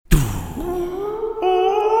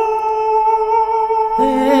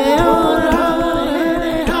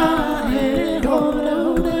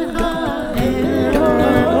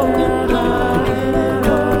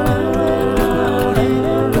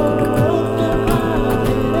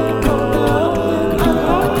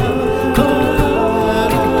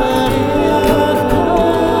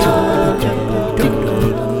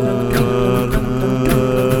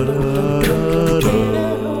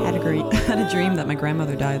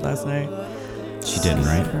died last night. She didn't,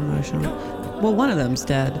 right? Super emotional. Well, one of them's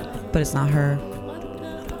dead, but it's not her.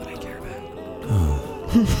 Not what I care about. Oh.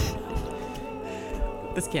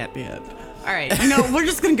 This can't be it. All right. No, we're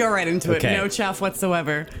just going to go right into Okay. it. No chaff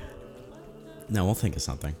whatsoever. No, we'll think of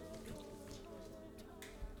something.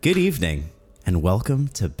 Good evening, and welcome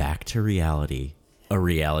to Back to Reality, a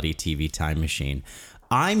reality TV time machine.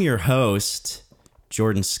 I'm your host,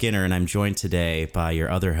 Jordan Skinner, and I'm joined today by your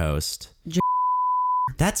other host.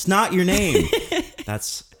 That's not your name.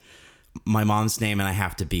 That's my mom's name, and I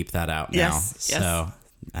have to beep that out now. Yes, So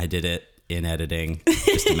I did it in editing.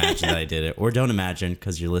 Just imagine that I did it. Or don't imagine,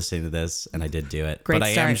 because you're listening to this, and I did do it. Great but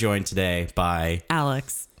I start. am joined today by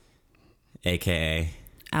Alex. AKA...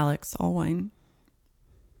 Alex Allwine.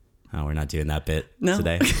 Oh, we're not doing that bit No.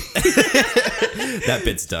 today. That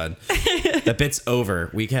bit's done. That bit's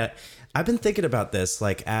over. I've been thinking about this,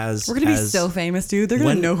 like as We're going to be so famous, dude. They're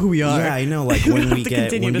going to know who we are. Yeah, I know. Like We when don't we have to get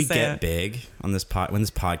continue to say it. big on this when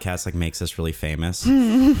this podcast like makes us really famous.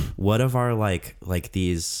 What of our like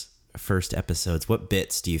these first episodes? What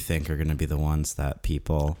bits do you think are going to be the ones that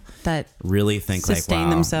people That really think sustain like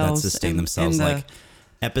wow, themselves that sustain in- themselves? in the- Like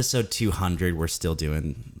episode 200, we're still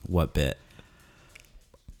doing what bit?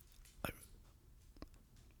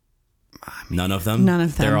 None of them. None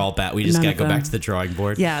of them. They're all bad. We just None gotta of go back them. to the drawing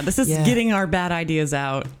board. Yeah, this is getting our bad ideas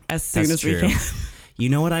out as soon That's as true. we can. You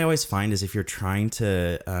know what I always find is if you're trying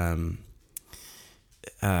to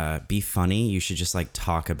be funny, you should just like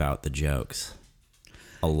talk about the jokes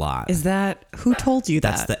a lot. Is that who told you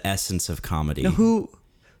That's that? the essence of comedy. No,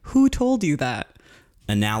 who told you that?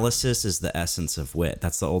 Analysis is the essence of wit.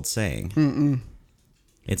 That's the old saying.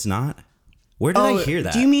 It's not. Where did I hear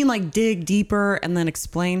that? Do you mean like dig deeper and then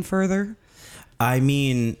explain further? I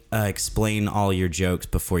mean, explain all your jokes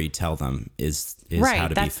before you tell them is Right, how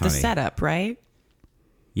to that's be funny. the setup, right?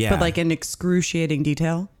 Yeah, But like in excruciating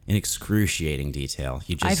detail. in excruciating detail.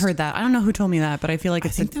 You just, I've heard that. I don't know who told me that, but I feel like I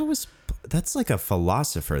it's think that's like a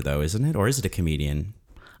philosopher though, isn't it? Or is it a comedian?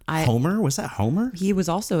 Homer? Was that Homer? he was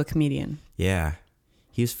also a comedian. Yeah,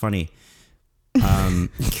 he was funny.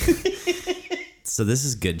 So this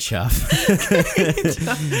is good chuff.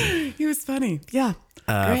 He was funny. Yeah.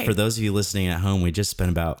 Great. For those of you listening at home, we just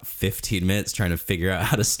spent about 15 minutes trying to figure out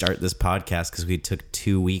how to start this podcast because we took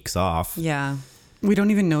 2 weeks off. Yeah. We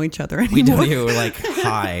don't even know each other anymore. We don't even, we're like,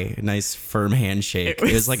 hi, nice firm handshake.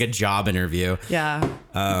 It was like a job interview. Yeah.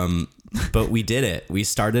 But we did it. We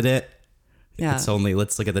started it. Yeah. It's only,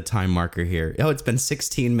 let's look at the time marker here. Oh, it's been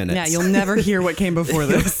 16 minutes. Yeah, you'll never hear what came before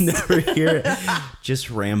this. never hear it. Just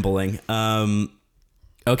rambling.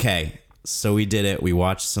 Okay. So we did it. We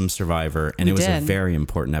watched some Survivor, and it was a did. very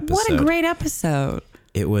important episode. What a great episode.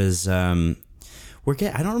 It was. I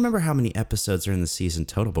don't remember how many episodes are in the season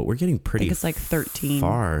total, but we're getting pretty. I think it's like 13.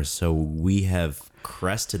 Far. So we have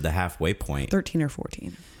crested the halfway point. 13 or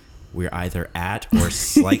 14. We're either at or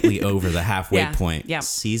slightly over the halfway Yeah, point. yeah.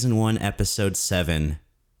 Season 1, episode 7.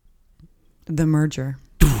 The merger.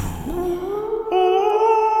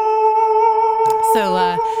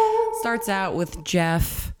 So starts out with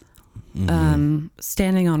Jeff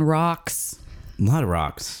standing on rocks. A lot of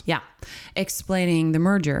rocks. Yeah. Explaining the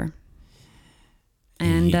merger.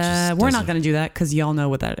 And He just we're not doesn't- going to do that because y'all know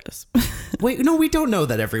what that is. Wait, no, we don't know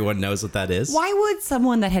that everyone knows what that is. Why would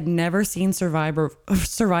someone that had never seen Survivor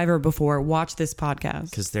before watch this podcast?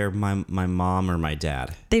 Because they're my mom or my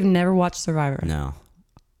dad. They've never watched Survivor. No,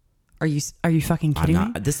 Are you fucking I'm kidding me?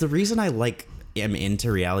 not. This the reason I am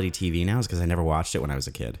into reality TV now is because I never watched it when I was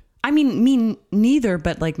a kid. I mean, me neither,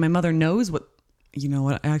 but like my mother knows what. You know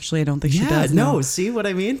what? Actually, I don't think she does. no. know. See what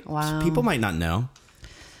I mean? Wow. People might not know.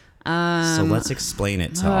 So let's explain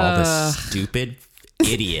it to all the stupid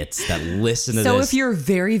idiots that listen to So this. if you're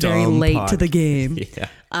very, very dumb late to the game, yeah.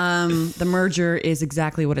 the merger is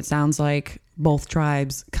exactly what it sounds like. Both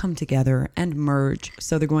tribes come together and merge.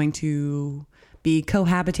 So they're going to be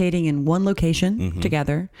cohabitating in one location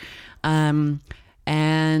together.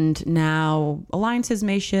 And now alliances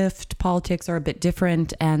may shift. Politics are a bit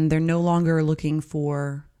different, and they're no longer looking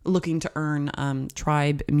to earn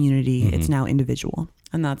tribe immunity. It's now individual.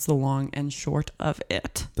 And that's the long and short of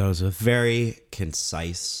it. That was a very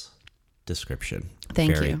concise description.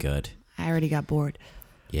 Thank very you. good. I already got bored.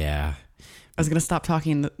 Yeah. I was going to stop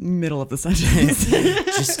talking in the middle of the sentence.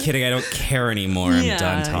 Just kidding. I don't care anymore. I'm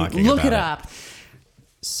done talking Look about it up.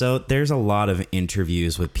 So there's a lot of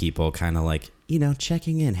interviews with people kind of like,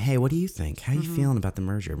 checking in. Hey, what do you think? How you feeling about the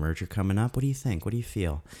merger? Merger coming up? What do you think? What do you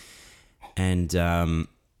feel? And I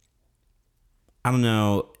don't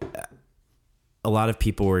know. a lot of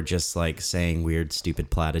people were just like saying weird, stupid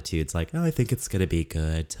platitudes like, oh, I think it's going to be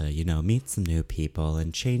good to, meet some new people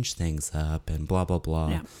and change things up and blah, blah, blah.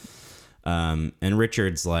 Yeah. And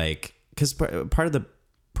Richard's like, because part of the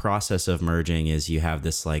process of merging is you have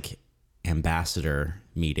this like ambassador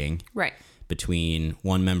meeting. Right. Between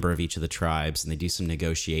one member of each of the tribes, and they do some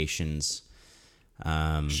negotiations.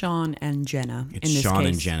 Sean and Jenna. It's Sean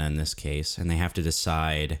and Jenna in this case, and they have to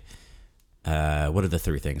decide what are the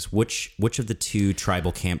three things. Which of the two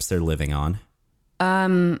tribal camps they're living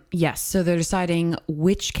on? Yes, so they're deciding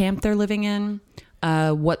which camp they're living in,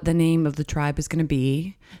 what the name of the tribe is going to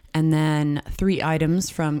be, and then 3 items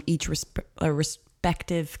from each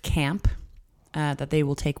respective camp. That they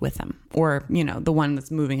will take with them, or the one that's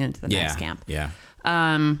moving into the next camp. Yeah.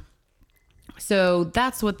 So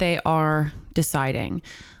that's what they are deciding.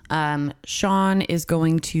 Sean is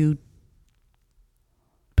going to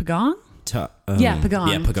Pagong. Pagong. Yeah,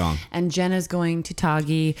 Pagong. And Jenna's going to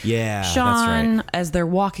Tagi. Yeah, Sean, that's right. as they're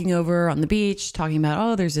walking over on the beach, talking about,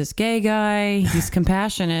 oh, there's this gay guy. He's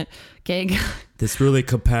compassionate. Gay guy. This really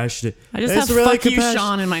compassionate. I just have really fuck you,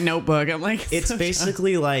 Sean, in my notebook. I'm like, it's so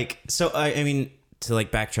basically like, so I mean, to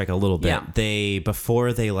like backtrack a little bit,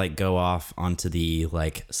 before they like go off onto the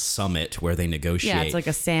like summit where they negotiate. Yeah, it's like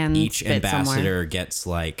a sand. Each ambassador somewhere. Gets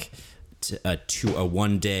like a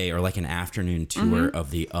 1 day or like an afternoon tour of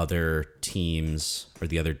the other teams or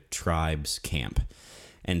the other tribes camp.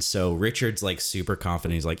 And so Richard's like super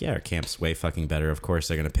confident. He's like, yeah, our camp's way fucking better. Of course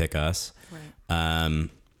they're going to pick us. Right.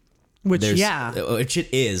 Which it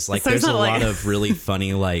is. Like, so there's a lot of really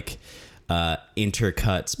funny, like,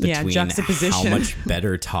 intercuts between how much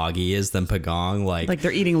better Tagi is than Pagong. Like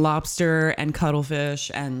they're eating lobster and cuttlefish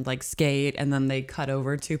and like skate, and then they cut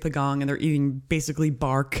over to Pagong and they're eating basically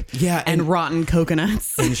bark and rotten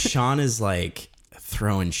coconuts. And Sean is like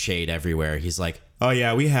throwing shade everywhere. He's like, oh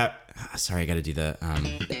yeah, we have... Sorry, I got to do the...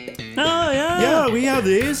 Oh yeah. Yeah, we have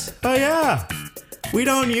these. Oh yeah. We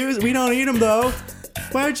don't eat them though.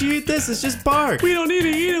 Why would you eat this? It's just bark. We don't need to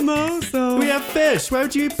eat them though, so... We have fish. Why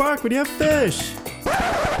would you eat bark when you have fish?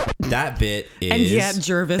 That bit is... And yet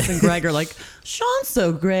Jervis and Greg are like, Sean's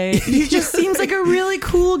so great. He just seems like a really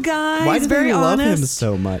cool guy. Why he's do very they love honest. him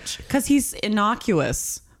so much? Because he's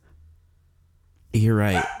innocuous. You're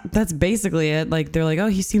right. That's basically it. Like, they're like, oh,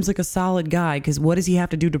 he seems like a solid guy. Because what does he have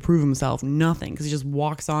to do to prove himself? Nothing. Because he just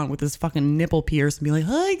walks on with his fucking nipple pierced and be like,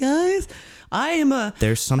 hi, guys. I am a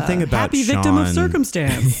There's something about happy Sean. victim of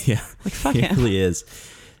circumstance. Yeah. Like, fuck he him. really is.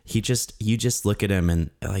 You just look at him and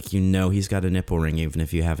like, he's got a nipple ring even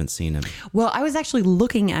if you haven't seen him. Well, I was actually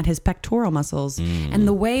looking at his pectoral muscles and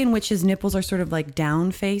the way in which his nipples are sort of like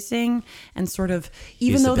down facing and sort of,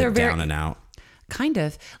 even though they're very down and out. Kind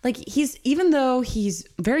of like even though he's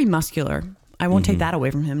very muscular, I won't take that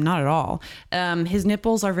away from him, not at all. His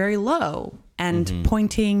nipples are very low and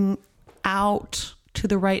pointing out to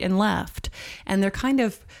the right and left, and they're kind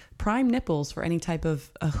of prime nipples for any type of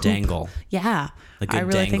a hoop. Dangle. Yeah, I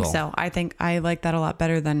really dangle. think so. I think I like that a lot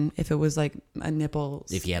better than if it was like a nipple.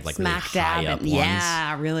 If you had like smack really high dab up and, ones.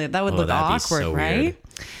 yeah, really, that would look that'd awkward, be so right? Weird.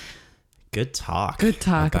 Good talk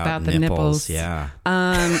about the nipples. Yeah.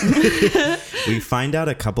 We find out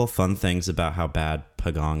a couple fun things about how bad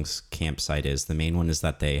Pagong's campsite is. The main one is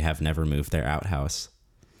that they have never moved their outhouse.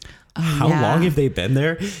 How long have they been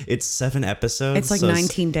there? It's 7 episodes. It's like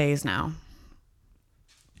 19 days now.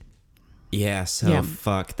 Yeah,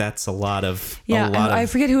 fuck, that's a lot of... Yeah, I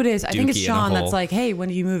forget who it is. I think it's dookie in a Sean that's hole. like, hey, when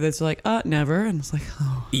do you move? It's like, never. And it's like,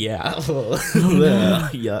 oh. Yeah.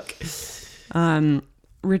 Yuck.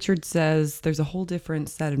 Richard says there's a whole different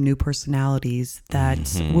set of new personalities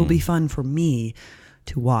that will be fun for me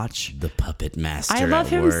to watch. The puppet master I love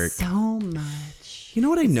at him work. so much. You know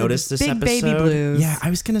what I noticed this big episode? baby blues. Yeah,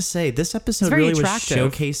 I was going to say, this episode very really attractive.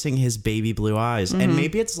 was showcasing his baby blue eyes. And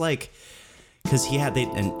maybe it's like... Because he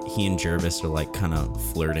and Jervis are like kind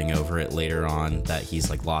of flirting over it later on that he's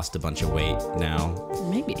like lost a bunch of weight now.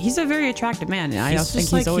 Maybe he's a very attractive man. I don't think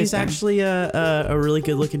he's always he's actually a really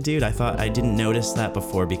good looking dude. I didn't notice that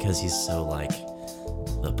before because he's so like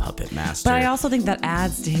the puppet master. But I also think that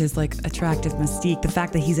adds to his like attractive mystique. The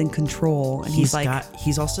fact that he's in control and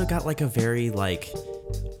he's also got like a very like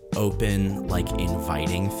open, like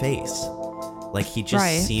inviting face. Like he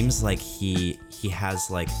just seems like he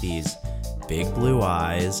has like these big blue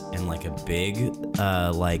eyes and like a big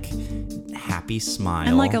like happy smile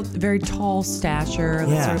and like a very tall stature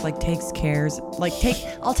that sort of like takes cares like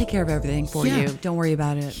I'll take care of everything for you, don't worry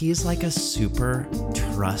about it. He's like a super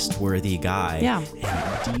trustworthy guy,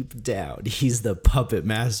 and deep down he's the puppet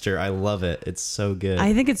master. I love it. It's so good.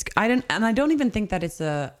 I think I don't even think that it's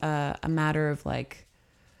a matter of like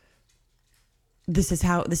this is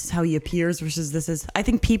how he appears versus I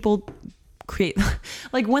think people create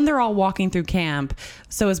like when they're all walking through camp.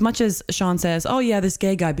 So as much as Sean says, "Oh yeah, this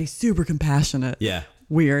gay guy be super compassionate." Yeah.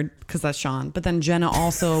 Weird, because that's Sean. But then Jenna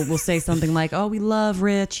also will say something like, "Oh, we love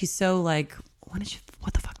Rich. He's so like, what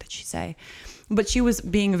the fuck did she say?" But she was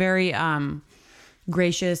being very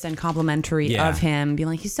gracious and complimentary of him, being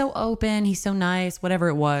like, "He's so open, he's so nice," whatever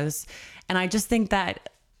it was. And I just think that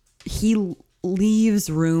he leaves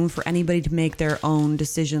room for anybody to make their own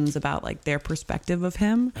decisions about like their perspective of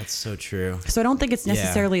him. That's so true. So I don't think it's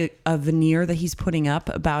necessarily a veneer that he's putting up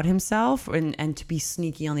about himself and to be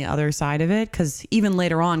sneaky on the other side of it. Because even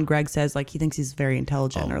later on, Greg says like he thinks he's very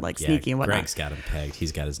intelligent or like sneaky and whatnot. Greg's got him pegged.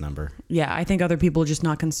 He's got his number. Yeah, I think other people are just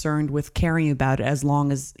not concerned with caring about it as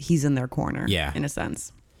long as he's in their corner. Yeah, in a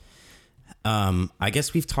sense. I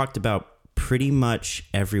guess we've talked about pretty much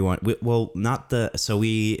everyone. We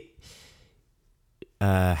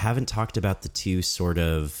haven't talked about the two sort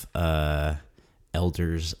of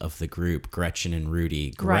elders of the group, Gretchen and Rudy.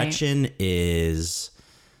 Gretchen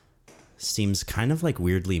seems kind of like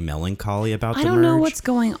weirdly melancholy about the merge. I don't know what's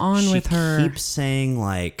going on with her. She keeps saying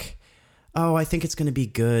like, "Oh, I think it's going to be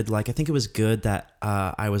good. Like, I think it was good that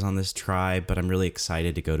I was on this tribe, but I'm really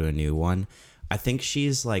excited to go to a new one." I think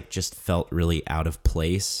she's like just felt really out of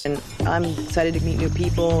place. And I'm excited to meet new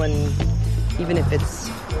people, and even if it's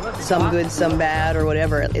some good, some bad, or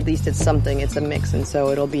whatever, at least it's something. It's a mix, and so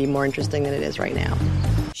it'll be more interesting than it is right now.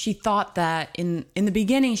 She thought that in the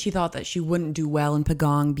beginning, she thought that she wouldn't do well in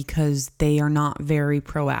Pagong because they are not very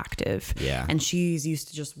proactive. Yeah. And she's used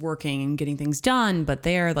to just working and getting things done, but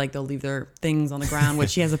they're like, they'll leave their things on the ground,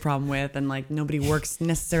 which she has a problem with. And like, nobody works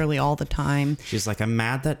necessarily all the time. She's like, "I'm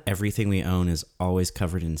mad that everything we own is always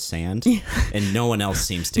covered in sand and no one else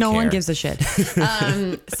seems to care. No one gives a shit."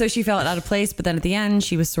 So she felt out of place. But then at the end,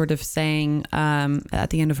 she was sort of saying, at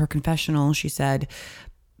the end of her confessional, she said,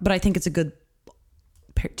 "But I think it's a good,"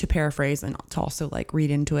 to paraphrase and to also like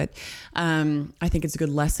read into it, I think it's a good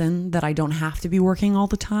lesson that I don't have to be working all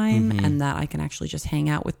the time and that I can actually just hang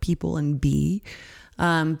out with people and be.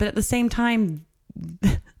 But at the same time,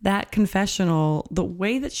 that confessional, the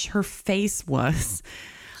way that her face was,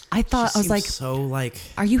 I thought, I was like, so like,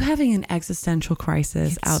 are you having an existential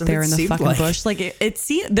crisis out there in the fucking bush? Like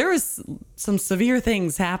there was some severe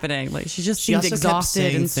things happening. Like she just seemed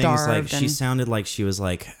exhausted and starved. Like, she sounded like she was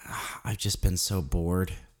like, "I've just been so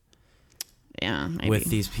bored." Yeah, maybe. With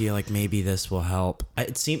these people, like maybe this will help.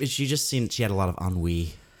 She had a lot of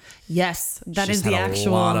ennui. Yes, that She's is the had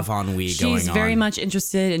actual. A lot of ennui going on. She's very much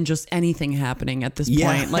interested in just anything happening at this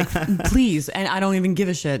point. Like, please, and I don't even give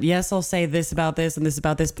a shit. Yes, I'll say this about this and this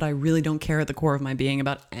about this, but I really don't care at the core of my being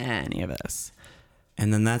about any of this.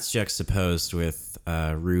 And then that's juxtaposed with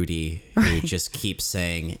Rudy, who just keeps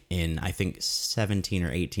saying in, I think, 17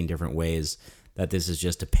 or 18 different ways that this is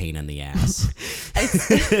just a pain in the ass.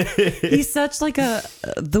 He's such like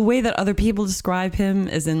the way that other people describe him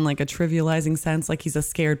is in like a trivializing sense. Like he's a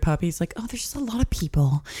scared puppy. He's like, "Oh, there's just a lot of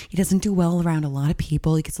people. He doesn't do well around a lot of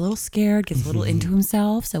people. He gets a little scared, gets a little into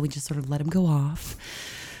himself. So we just sort of let him go off."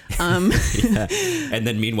 Yeah. And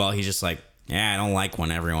then meanwhile, he's just like, "Yeah, I don't like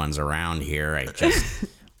when everyone's around here.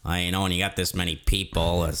 When you got this many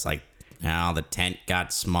people, it's like, the tent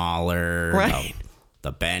got smaller. Right.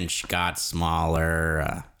 The bench got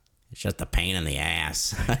smaller. It's just a pain in the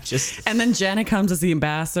ass." And then Jenna comes as the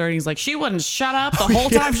ambassador, and he's like, "She wouldn't shut up the whole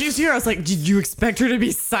time she was here." I was like, "Did you expect her to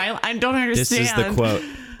be silent? I don't understand." This is the quote.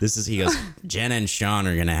 He goes, "Jenna and Sean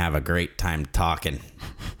are gonna have a great time talking.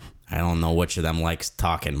 I don't know which of them likes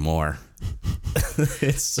talking more."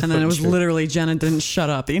 And then it was literally Jenna didn't shut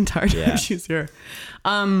up the entire time she's here.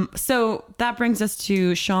 So that brings us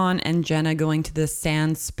to Sean and Jenna going to the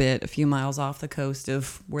sand spit a few miles off the coast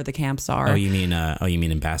of where the camps are. Oh, you mean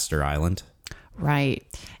Ambassador Island? Right.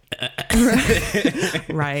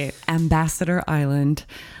 Right. Ambassador Island.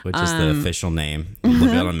 Which is the official name.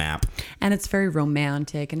 Look at a map. And it's very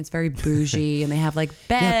romantic and it's very bougie and they have like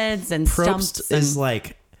beds and stumps. Probst is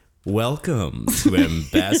like, "Welcome to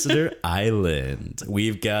Ambassador Island.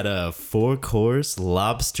 We've got a 4-course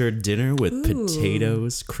lobster dinner with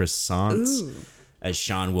potatoes, croissants." As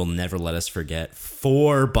Sean will never let us forget,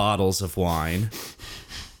 4 bottles of wine.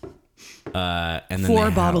 And then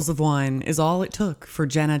 4 bottles of wine is all it took for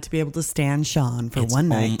Jenna to be able to stand Sean for one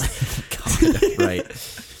night. God, right.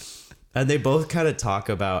 And they both kind of talk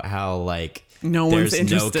about how like there's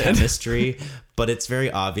no chemistry, but it's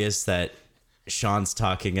very obvious that Sean's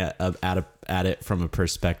talking at it from a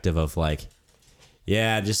perspective of like,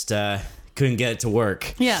 just couldn't get it to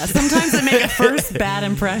work. Yeah, sometimes I make a first bad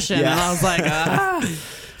impression, and I was like,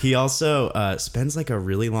 He also spends like a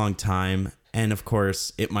really long time And of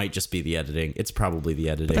course, it might just be the editing. It's probably the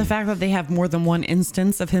editing. The fact that they have more than one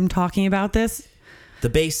instance of him talking about this. The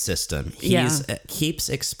base system. He's keeps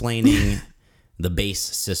explaining the base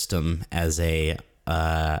system as a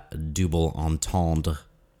double entendre.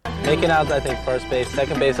 Taking out, I think, first base,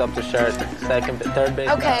 second base up the shirt, third base.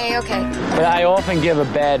 Okay. But I often give a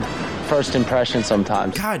bad first impression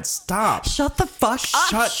sometimes. God, stop. Shut the fuck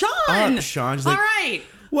up, Sean. Up, Sean. She's All like, right.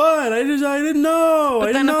 What? I didn't know.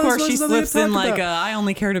 But then, of course, she something to slips in talk like about. I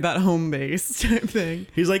only cared about home base type thing.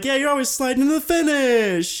 He's like, yeah, you're always sliding into the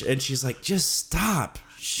finish. And she's like, just stop,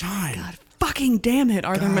 Sean. God fucking damn it.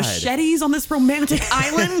 Are there God. machetes on this romantic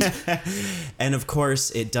island? And of course,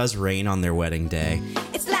 it does rain on their wedding day.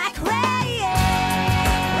 It's like rain.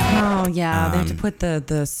 Oh, yeah. They have to put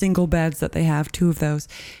the single beds that they have, 2 of those,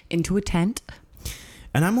 into a tent.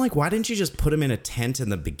 And I'm like, why didn't you just put him in a tent in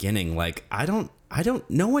the beginning? Like,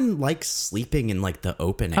 no one likes sleeping in like the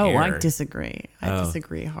open Oh, air. I disagree. I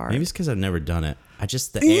disagree hard. Maybe it's because I've never done it.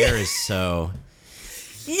 The air is so...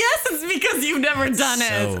 Yes, it's because you've never done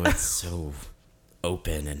it. It's so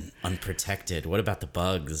open and unprotected. What about the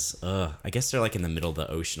bugs? I guess they're like in the middle of the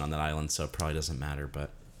ocean on that island, so it probably doesn't matter.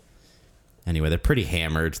 But anyway, they're pretty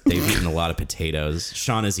hammered. They've eaten a lot of potatoes.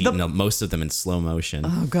 Sean has eaten most of them in slow motion.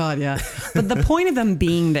 Oh, God, yeah. But the point of them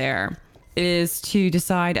being there is to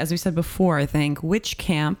decide, as we said before, I think, which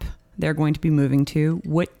camp they're going to be moving to,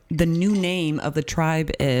 what the new name of the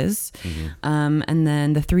tribe is, and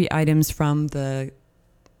then the 3 items from the...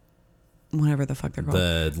 whatever the fuck they're called.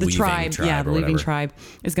 The tribe, yeah, the leaving tribe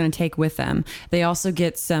is going to take with them. They also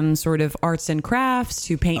get some sort of arts and crafts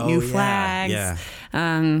to paint new flags. Yeah.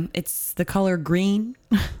 It's the color green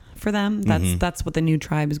for them. That's what the new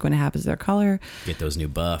tribe is going to have as their color. Get those new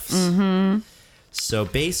buffs. So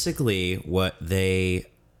basically, what they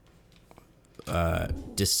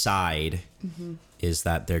decide is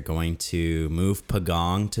that they're going to move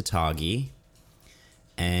Pagong to Tagi,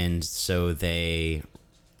 and so they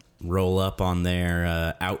roll up on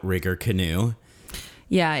their outrigger canoe.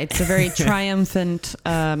 Yeah, it's a very triumphant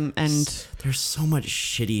and there's so much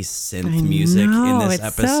shitty synth music in this it's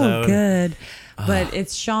episode. So good. But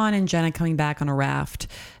it's Sean and Jenna coming back on a raft,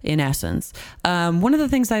 in essence. One of the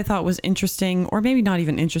things I thought was interesting, or maybe not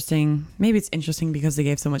even interesting, maybe it's interesting because they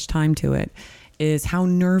gave so much time to it, is how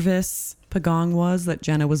nervous Pagong was that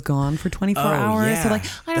Jenna was gone for 24 hours. Yeah, So like,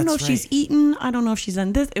 I don't know if she's eaten. I don't know if she's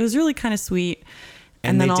done this. It was really kind of sweet.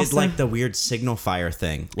 And then they also, did like the weird signal fire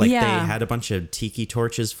thing. Like Yeah. they had a bunch of tiki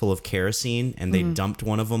torches full of kerosene and they dumped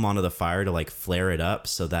one of them onto the fire to like flare it up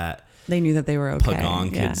so that they knew that they were okay.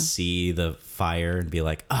 Pagong could see the fire and be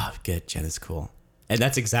like, oh, good, Jenna's cool. And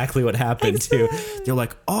that's exactly what happened too. They're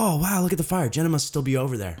like, oh, wow, look at the fire. Jenna must still be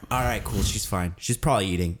over there. All right, cool. She's fine. She's probably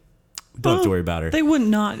eating. Don't have to worry about her. They would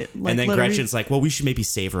not. Like, and then Gretchen's like, well, we should maybe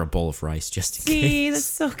save her a bowl of rice just in see, case. that's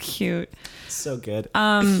so cute. So good.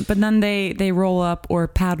 But then they roll up or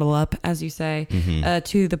paddle up, as you say,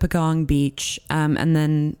 to the Pagong beach. And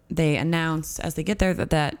then they announce as they get there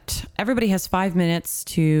that everybody has 5 minutes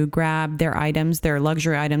to grab their items, their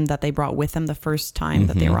luxury item that they brought with them the first time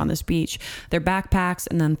that they were on this beach, their backpacks,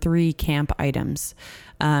 and then 3 camp items,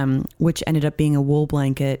 which ended up being a wool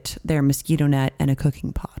blanket, their mosquito net, and a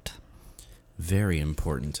cooking pot. Very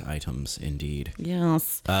important items indeed.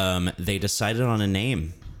 Yes. They decided on a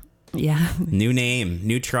name. Yeah. New name,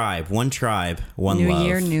 new tribe, one love. New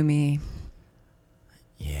year, new me.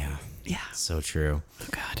 Yeah. Yeah. So true. Oh,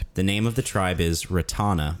 God. The name of the tribe is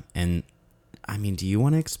Ratana. And I mean, do you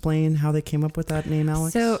want to explain how they came up with that name,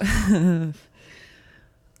 Alex?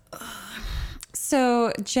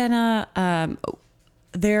 So Jenna,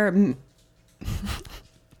 their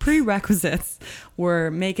prerequisites were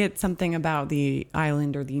make it something about the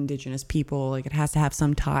island or the indigenous people. Like it has to have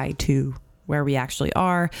some tie to where we actually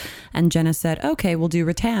are. And Jenna said, okay, we'll do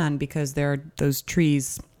rattan because there are those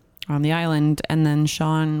trees on the island. And then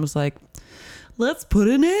Sean was like, let's put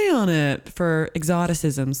an A on it for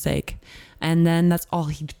exoticism's sake. And then that's all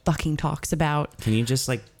he fucking talks about. Can you just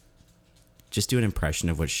do an impression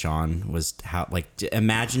of what Sean was?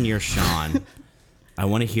 Imagine you're Sean. I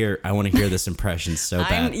want to hear this impression so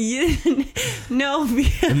bad. No.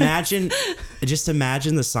 Imagine the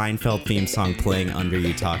Seinfeld theme song playing under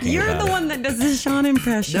you talking You're about the one that does the Sean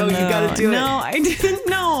impression. No, you gotta do it. No, I didn't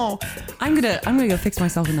know. I'm gonna go fix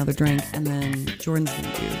myself another drink, and then Jordan's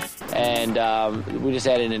gonna do. And we just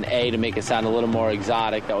added an A to make it sound a little more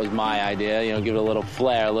exotic. That was my idea. You know, give it a little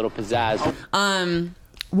flair, a little pizzazz.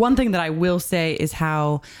 One thing that I will say is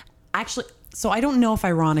how actually. So I don't know if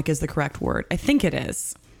ironic is the correct word. I think it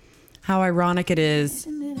is. How ironic it is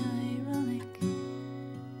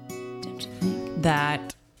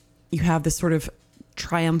that you have this sort of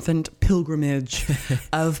triumphant pilgrimage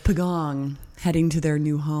of Pagong heading to their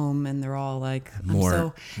new home, and they're all like, I'm More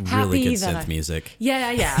so happy really good that synth music.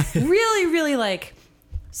 Yeah. really like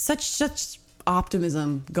such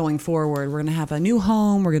optimism going forward. We're gonna have a new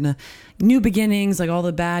home. We're gonna new beginnings. Like all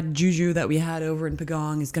the bad juju that we had over in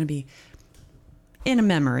Pagong is gonna be in a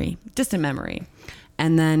memory, distant memory.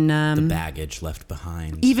 And then The baggage left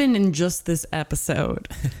behind. even in just this episode,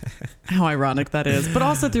 how ironic that is, but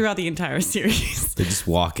also throughout the entire series. They're just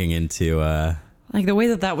walking into Like the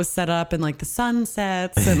way that was set up and like the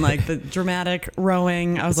sunsets and like the dramatic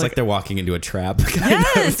rowing. I was it's like they're walking into a trap.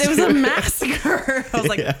 yes, it was a massacre. I was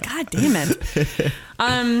like, God damn it.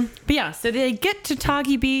 But yeah, so they get to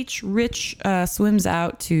Toggy Beach. Rich swims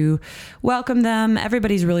out to welcome them.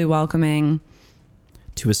 Everybody's really welcoming.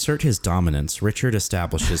 To assert his dominance, Richard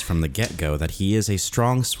establishes from the get-go that he is a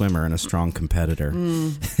strong swimmer and a strong competitor.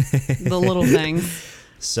 The little things.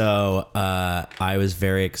 So I was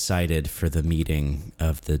very excited for the meeting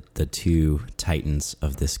of the two titans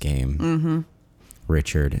of this game,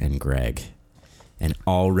 Richard and Greg. And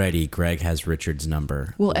already Greg has Richard's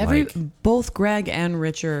number. Well, Like, both Greg and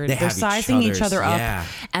Richard, They they're have sizing each other up. yeah.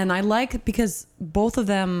 And I like because both of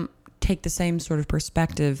them take the same sort of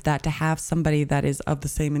perspective, that to have somebody that is of the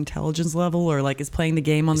same intelligence level or like is playing the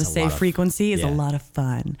game on the It's a same lot of- frequency is a yeah. lot of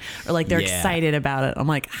fun. Or like they're Yeah. excited about it. I'm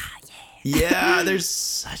like, Yeah, they're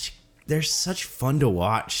such fun to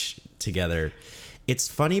watch together. It's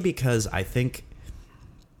funny because I think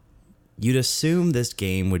you'd assume this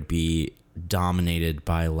game would be dominated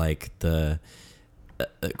by like the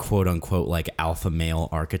quote unquote like alpha male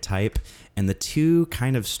archetype, and the two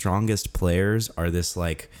kind of strongest players are this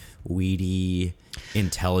like weedy,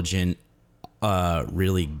 intelligent,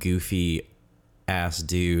 really goofy ass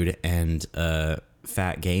dude and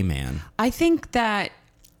fat gay man. I think that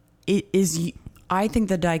it is. I think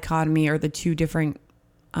the dichotomy or the two different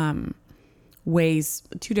ways,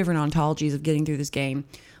 two different ontologies of getting through this game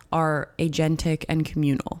are agentic and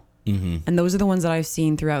communal, and those are the ones that I've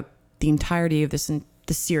seen throughout the entirety of this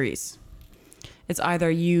series. It's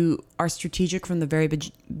either you are strategic from the very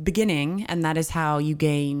beginning, and that is how you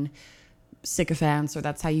gain sycophants, or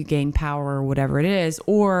that's how you gain power, or whatever it is,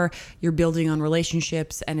 or you're building on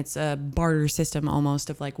relationships, and it's a barter system almost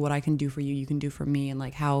of like what I can do for you, you can do for me, and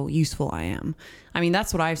like how useful I am. I mean,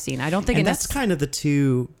 that's what I've seen. I don't think And that's kind of the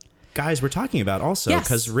two guys we're talking about also, Yes.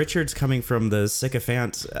 because Richard's coming from the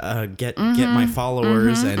sycophant, get my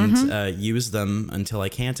followers and use them until I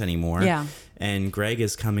can't anymore. Yeah. And Greg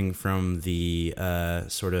is coming from the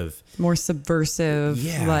sort of more subversive.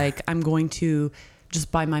 Yeah. Like I'm going to just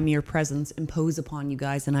by my mere presence impose upon you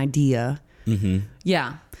guys an idea.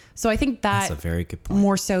 Yeah. So I think that that's a very good point.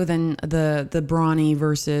 more so than the brawny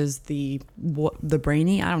versus the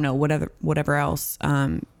brainy. I don't know, whatever else.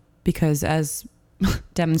 Because as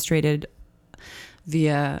demonstrated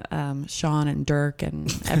via Sean and Dirk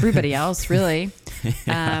and everybody else, really,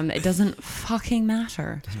 it doesn't fucking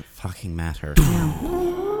matter. Doesn't fucking matter.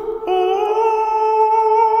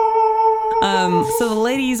 So the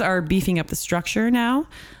ladies are beefing up the structure now,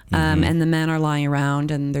 and the men are lying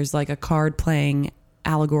around, and there's like a card playing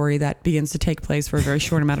allegory that begins to take place for a very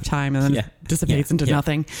short amount of time and then dissipates into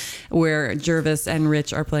nothing, where Jervis and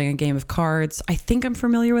Rich are playing a game of cards. I think I'm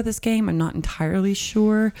familiar with this game. I'm not entirely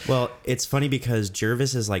sure. Well, it's funny because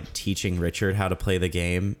Jervis is like teaching Richard how to play the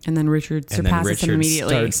game, And then Richard and then surpasses Richard him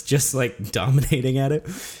immediately. starts just like dominating at it.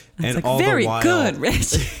 And like, all very the while, good,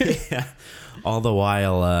 Rich. yeah, all the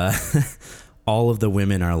while, all of the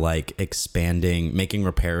women are like expanding, making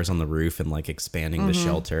repairs on the roof and like expanding the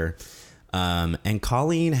shelter. And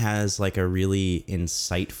Colleen has like a really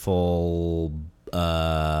insightful,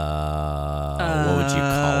 what would you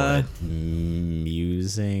call it?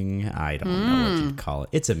 Musing? I don't know what you'd call it.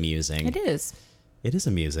 It's amusing. It is. It is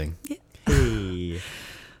amusing. Hey.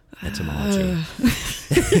 Etymology.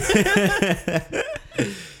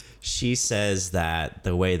 She says that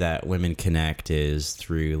the way that women connect is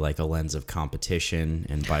through like a lens of competition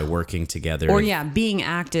and by working together. Or being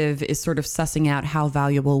active is sort of sussing out how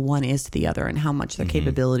valuable one is to the other and how much their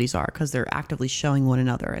capabilities are, because they're actively showing one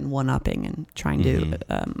another and one-upping and trying to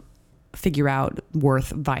figure out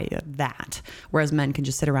worth via that. Whereas men can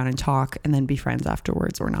just sit around and talk and then be friends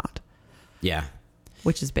afterwards or not. Yeah.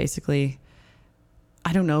 Which is basically...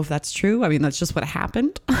 I don't know if that's true. I mean, that's just what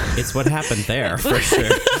happened. It's what happened there, for sure.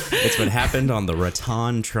 It's what happened on the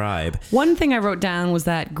Rattan tribe. One thing I wrote down was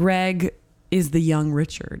that Greg is the young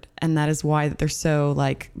Richard, and that is why that they're so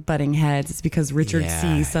like butting heads. It's because Richard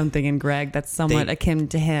sees something in Greg that's somewhat akin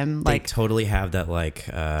to him. They Like totally have that like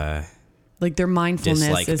their mindfulness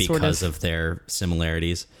dislike is because sort of their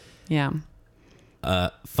similarities. yeah.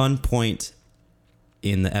 Fun point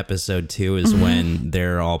in the episode too is when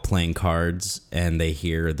they're all playing cards and they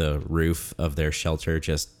hear the roof of their shelter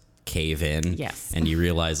just cave in. Yes. And you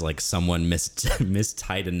realize like someone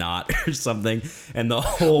mistied a knot or something, and the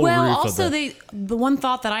whole Well, roof also of the one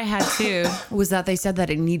thought that I had too was that they said that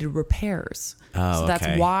it needed repairs. Oh, so that's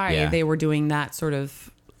okay. why Yeah. they were doing that sort of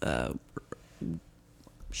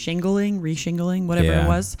reshingling, whatever Yeah. it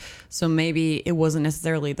was. So maybe it wasn't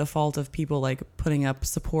necessarily the fault of people like putting up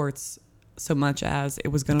supports so much as it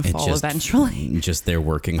was going to fall eventually. Just they're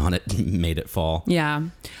working on it made it fall. Yeah.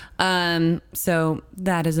 So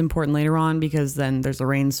that is important later on because then there's a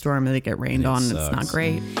rainstorm and they get rained on and it's not sucks.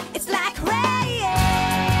 great. It's like rain.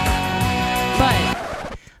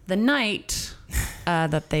 But the night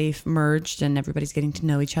that they've merged and everybody's getting to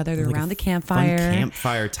know each other, they're Like a around the Fun campfire.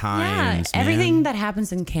 campfire Yeah, times. everything man. that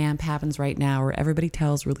happens in camp happens right now, where everybody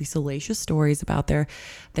tells really salacious stories about their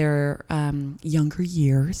younger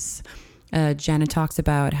years. Jenna talks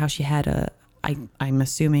about how she had I'm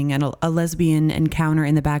assuming a lesbian encounter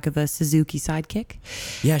in the back of a Suzuki Sidekick.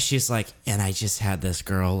 Yeah, she's like, and I just had this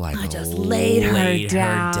girl like I just laid her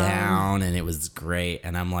down. and it was great.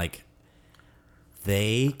 And I'm like,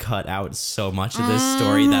 they cut out so much of this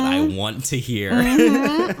story that I want to hear.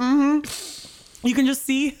 You can just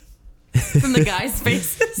see from the guys'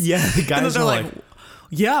 faces. Yeah, the guys they're are like, like,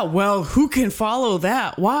 yeah, well, who can follow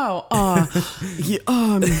that? Wow.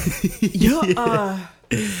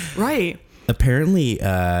 Right. apparently,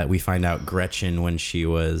 we find out Gretchen, when she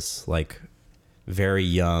was like very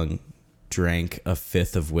young, drank a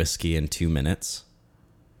fifth of whiskey in 2 minutes.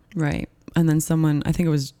 Right. And then someone, I think it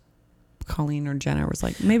was Colleen or Jenna, was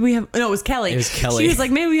like, maybe we have, no, it was Kelly. It was Kelly. She was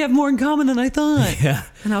like, maybe we have more in common than I thought. Yeah.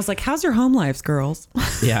 And I was like, how's your home lives, girls?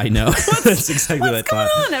 Yeah, I know. That's exactly what I What's going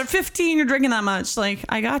thought. on? At 15, you're drinking that much. Like,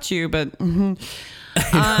 I got you, but I know,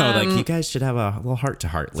 like you guys should have a little heart to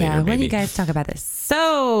heart later. yeah, when maybe. you guys talk about this.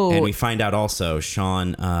 So, And we find out also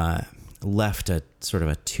Sean left a sort of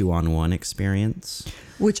a 2-on-1 experience.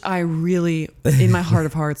 which I really, in my heart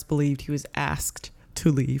of hearts, believed he was asked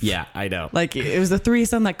to leave. Yeah, I know. Like, it was a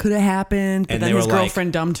threesome that could have happened, but And then they his were like-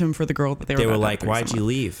 girlfriend dumped him for the girl that they They were were about to like, have a "Why'd threesome you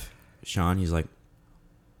with." leave?" Sean, he's like,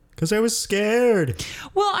 "Because I was scared."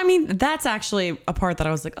 Well, I mean, that's actually a part that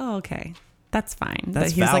I was like, oh, okay. That's fine.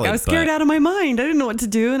 That's But he was like, valid, I was scared but- out of my mind. I didn't know what to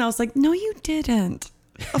do. And I was like, no, you didn't.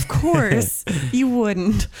 Of course you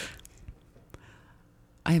wouldn't.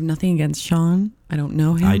 I have nothing against Sean. I don't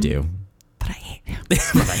know him. I do, But I hate him.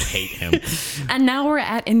 but I hate him. And now we're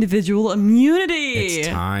at individual immunity. It's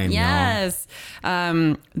time, y'all. Yes.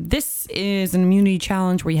 This is an immunity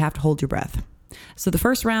challenge where you have to hold your breath. So the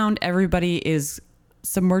first round, everybody is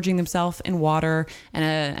submerging themselves in water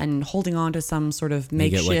and holding on to some sort of They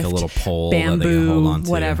get, makeshift like, a little pole that they can bamboo, hold on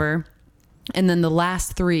to. whatever. And then the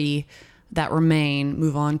last three that remain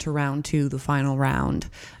move on to round 2, the final round,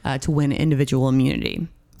 to win individual immunity.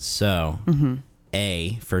 So,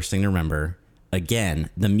 first thing to remember, again,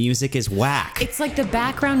 the music is whack. It's like the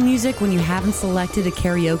background music when you haven't selected a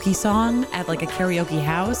karaoke song at like a karaoke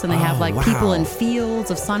house, and they have like people wow. in fields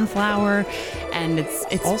of sunflower, and it's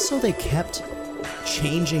Also, they kept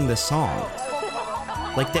changing the song.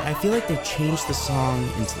 Like, I feel like they changed the song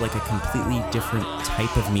into like a completely different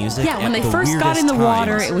type of music. yeah. When at they the first got in the weirdest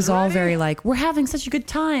water, times. it was all very like we're having such a good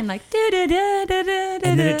time, like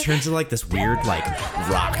And then it turns into like this weird like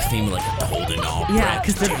rock theme, like holding all yeah, breath.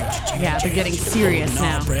 because they're getting serious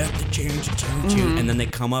Holding all now. breath to change it, and then they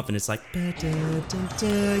come up and it's like, you did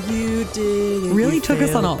it, Really you took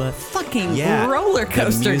us on failed, a but- fucking Yeah, roller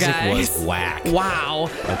coaster, the music guys. was whack. Wow.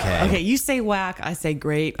 Okay. Okay. You say whack, I say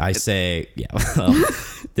great. I say, yeah. Well,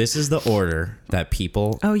 this is the order that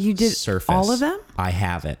people. Oh, you did surface. all of them? I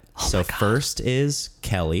have it. So first is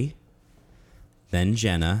Kelly, then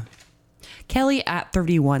Jenna. Kelly at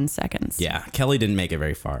 31 seconds. Yeah, Kelly didn't make it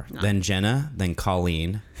very far. Then Jenna, then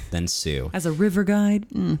Colleen, then Sue. As a river guide.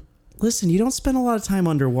 Listen, you don't spend a lot of time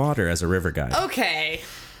underwater as a river guide. Okay.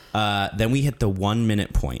 Then we hit the 1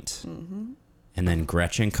 minute point. And then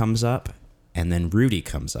Gretchen comes up, and then Rudy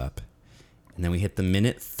comes up. And then we hit the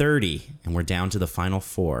minute 30, and we're down to the final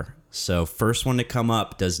 4. So first one to come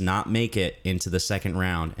up does not make it into the second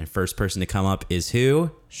round, and first person to come up is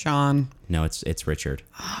who? Sean. No, it's Richard.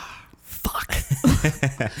 Fuck.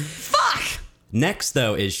 Next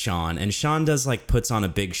though is Sean, and Sean does like puts on a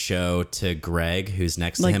big show to Greg, who's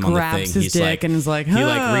next to Like, him on the grabs thing. his dick and is like, he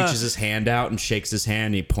like "Huh." reaches his hand out and shakes his hand.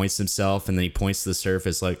 And he points himself, and then he points to the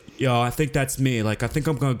surface, like, "Yo, I think that's me. Like, I think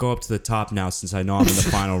I'm gonna go up to the top now since I know I'm in the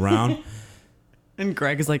final round." And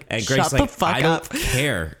Greg is like, And shut Greg's the like, fuck "I up. don't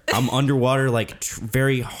care. I'm underwater, like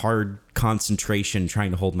very hard concentration,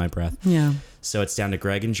 trying to hold my breath." Yeah. So it's down to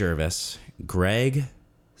Greg and Jervis. Greg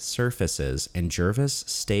surfaces and Jervis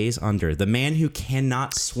stays under. The man who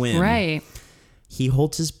cannot swim. Right. He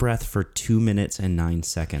holds his breath for 2 minutes and 9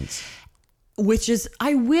 seconds. Which is,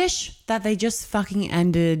 I wish that they just fucking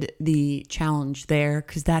ended the challenge there,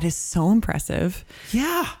 because that is so impressive.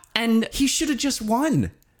 Yeah. And he should have just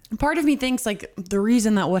won. part of me thinks like the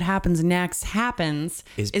reason that what happens next happens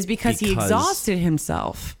is because he exhausted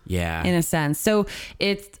himself. Yeah. In a sense. So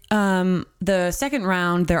it's the second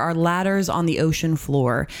round, there are ladders on the ocean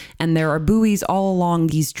floor and there are buoys all along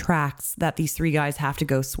these tracks that these three guys have to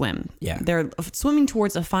go swim. Yeah. They're swimming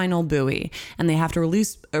towards a final buoy and they have to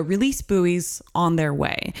release buoys on their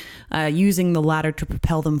way using the ladder to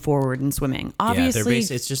propel them forward in swimming. Obviously,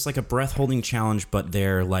 it's just like a breath holding challenge, but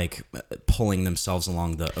they're like pulling themselves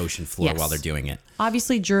along the ocean floor while they're doing it.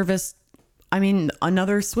 Obviously, Jervis, I mean,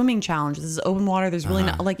 another swimming challenge. This is open water. There's really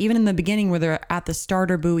not, like, even in the beginning where they're at the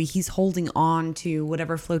starter buoy, he's holding on to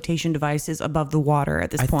whatever flotation device is above the water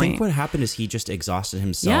at this point. I think what happened is he just exhausted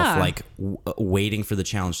himself, like waiting for the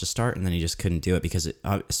challenge to start, and then he just couldn't do it because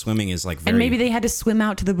swimming is like very... And maybe they had to swim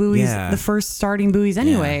out to the buoys, the first starting buoys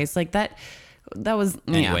anyways. Like that was...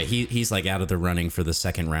 Anyway, he's like out of the running for the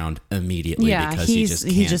second round immediately because he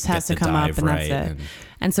just has to come up and that's it.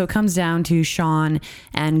 And so it comes down to Sean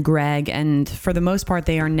and Greg, and for the most part,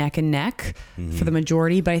 they are neck and neck for the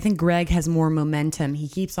majority. But I think Greg has more momentum. He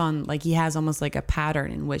keeps on, like, he has almost like a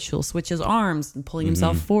pattern in which he'll switch his arms and pulling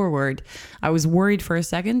himself forward. I was worried for a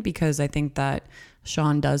second because I think that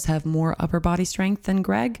Sean does have more upper body strength than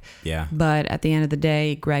Greg. Yeah. But at the end of the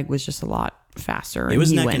day, Greg was just a lot faster. It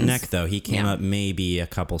was neck and neck, though. He came up maybe a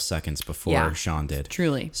couple seconds before Sean did.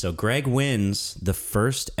 Truly. So Greg wins the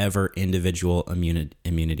first ever individual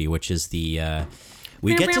immunity, which is the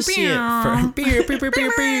we get to see it.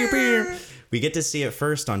 We get to see it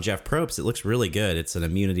first on Jeff Probst. It looks really good. It's an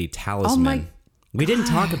immunity talisman. We didn't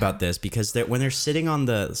talk about this because when they're sitting on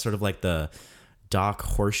the sort of like the dock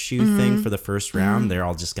horseshoe thing for the first round, they're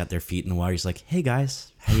all just got their feet in the water. He's like, "Hey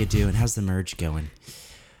guys, how you doing? How's the merge going?"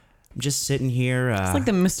 I'm just sitting here. It's like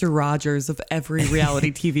the Mr. Rogers of every reality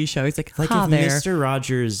TV show. He's like, if there. Mr.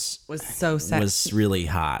 Rogers was so sexy. Was really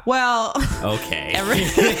hot. Well, okay.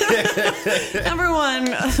 Everyone,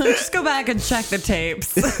 just go back and check the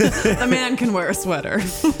tapes. The man can wear a sweater.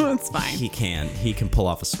 It's fine. He can. He can pull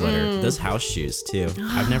off a sweater. Those house shoes too.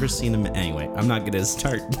 I've never seen them. Anyway, I'm not going to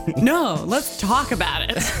start. No, let's talk about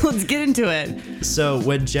it. Let's get into it. So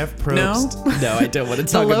when Jeff Probst, no I don't want to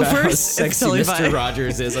talk about how sexy totally Mr. Fine.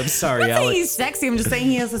 Rogers is. I'm sorry, I'm Alex. He's sexy. I'm just saying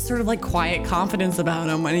he has this sort of like quiet confidence about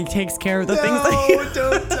him when he takes care of the things that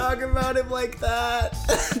don't talk about him like that.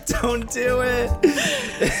 Don't do it.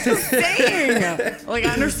 Just saying. Like,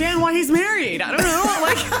 I understand why he's married. I don't know.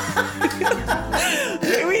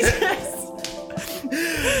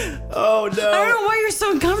 Oh no. I don't know why you're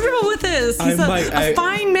so uncomfortable with this. He's a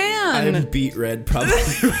fine man. I'm beat red probably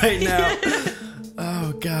right now.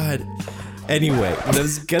 Oh God. Anyway, what I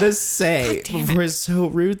was gonna say before I was so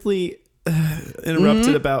rudely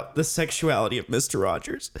interrupted about the sexuality of Mr.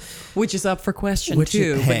 Rogers, which is up for question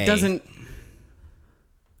too, but doesn't,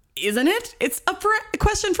 isn't it? It's up for a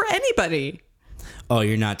question for anybody. Oh,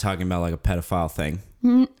 you're not talking about like a pedophile thing.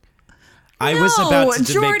 I was about to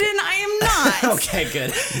Jordan, I am not. Okay,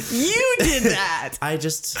 good. You did that. I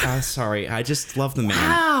just, sorry. I just love the man.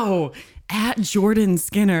 Wow. At Jordan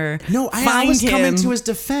Skinner. No, I was coming to his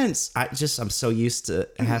defense. I'm so used to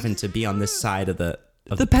having to be on this side of the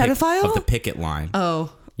pedophile of the picket line.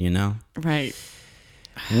 Oh, you know, right.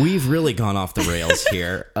 We've really gone off the rails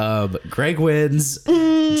here. Greg wins.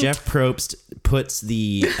 Jeff Probst puts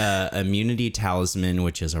the immunity talisman,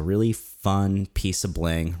 which is a really fun piece of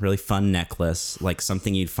bling, really fun necklace, like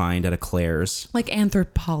something you'd find at a Claire's. Like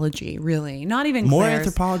Anthropologie, really. Not even more Claire's.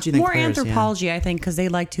 Anthropologie than more Claire's, Anthropologie, I think, because they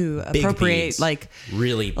like to appropriate like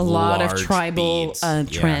really a lot of tribal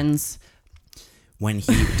trends. When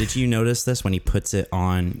did you notice this? When he puts it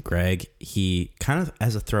on Greg, he kind of,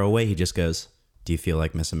 as a throwaway, he just goes, "Do you feel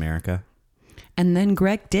like Miss America?" And then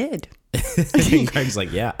Greg did. And Greg's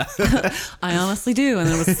like, "Yeah." I honestly do. And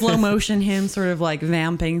then it was slow motion, him sort of like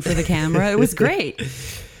vamping for the camera. It was great.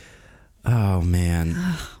 Oh, man.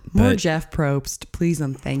 More Jeff Probst, please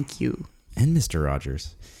and thank you. And Mr.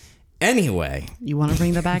 Rogers. Anyway. You want to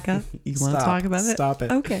bring that back up? You want to talk about it? Stop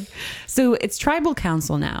it. Okay. So it's Tribal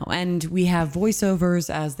Council now, and we have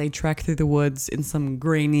voiceovers as they trek through the woods in some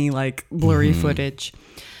grainy, like blurry footage.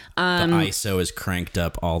 The ISO is cranked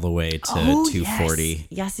up all the way to 240.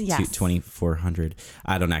 Yes. 2400.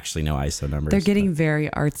 I don't actually know ISO numbers. They're getting very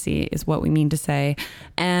artsy is what we mean to say.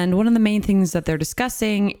 And one of the main things that they're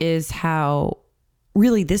discussing is how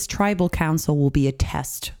really this tribal council will be a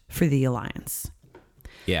test for the Alliance.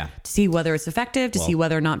 Yeah. to see whether it's effective, to see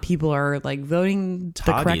whether or not people are like voting the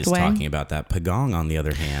Toddy correct is way. talking about that. Pagong, on the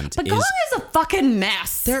other hand, Pagong is a fucking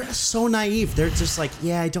mess. they're so naive. They're just like,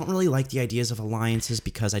 yeah, I don't really like the ideas of alliances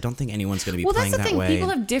because I don't think anyone's going to be Well, playing that's the that thing. way. People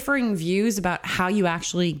have differing views about how you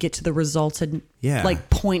actually get to the results and Yeah. like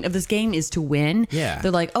point of this game is to win. Yeah.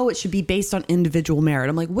 They're like, oh, it should be based on individual merit.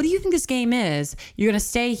 I'm like, what do you think this game is? You're going to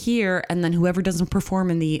stay here, and then whoever doesn't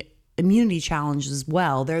perform in the immunity challenge as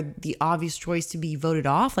well, they're the obvious choice to be voted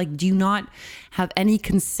off. Like, do you not have any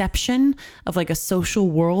conception of like a social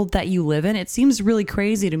world that you live in? It seems really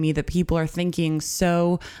crazy to me that people are thinking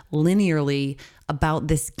so linearly about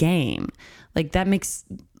this game. Like, that makes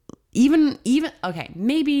even okay,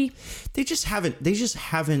 maybe they just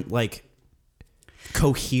haven't like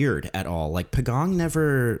cohered at all. Like Pagong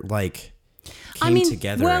never like came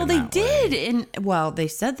together. well, in they that did way. they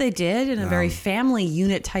said they did in a very family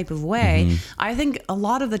unit type of way. Mm-hmm. I think a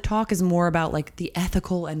lot of the talk is more about like the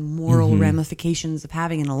ethical and moral Mm-hmm. ramifications of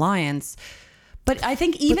having an alliance. But I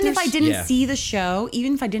think even if I there's- didn't yeah. see the show,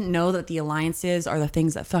 even if I didn't know that the alliances are the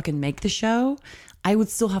things that fucking make the show, I would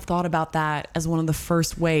still have thought about that as one of the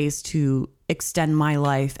first ways to extend my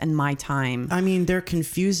life and my time. I mean, they're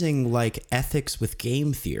confusing like ethics with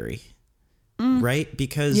game theory. Right?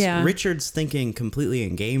 Because Yeah. Richard's thinking completely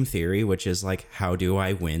in game theory, which is like, how do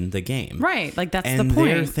I win the game? Right, like that's And the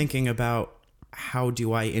point. they're thinking about how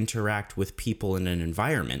do I interact with people in an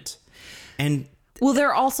environment? And Well,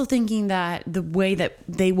 they're also thinking that the way that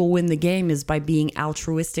they will win the game is by being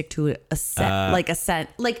altruistic to a set, like that's going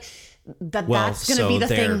to be the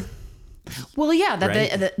they're- thing. Well, yeah, that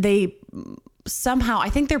Right? they somehow,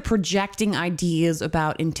 I think they're projecting ideas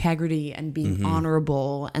about integrity and being Mm-hmm.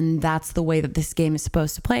 honorable, and that's the way that this game is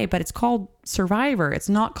supposed to play. But it's called Survivor. It's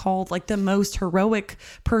not called like the most heroic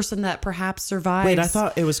person that perhaps survives. Wait, I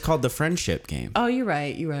thought it was called the friendship game. Oh, you're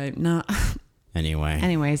right. You're right. No. Anyway.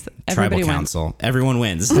 Anyways, Tribal everybody wins. Council. Everyone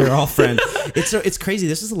wins. They're all friends. It's crazy.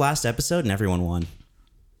 This is the last episode and everyone won.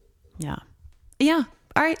 Yeah. Yeah.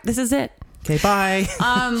 All right. This is it. Okay, bye.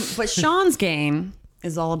 But Sean's game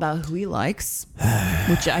is all about who he likes,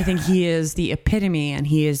 which I think he is the epitome, and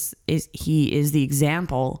he is the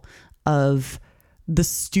example of the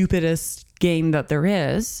stupidest game that there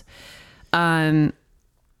is. In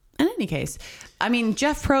any case, I mean,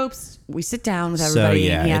 Jeff Probst, we sit down with everybody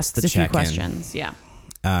yeah, and he it's asks the a few check-in. questions. Yeah.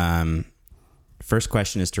 First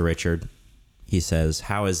question is to Richard. He says,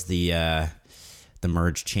 how has the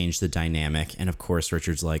merge changed the dynamic? And of course,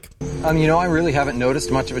 Richard's like, I really haven't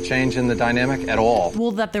noticed much of a change in the dynamic at all.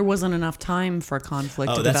 Well, that there wasn't enough time for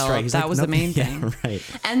conflict to oh, that's develop. right. He's That like, was the "Nope." main Yeah, thing. right.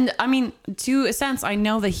 And I mean, to a sense, I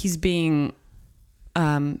know that he's being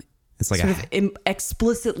It's like sort of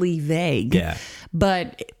explicitly vague. Yeah.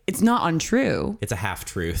 But it's not untrue. it's a half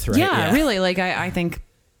truth, right? Yeah, really. Like, I think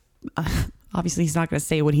obviously he's not going to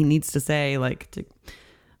say what he needs to say.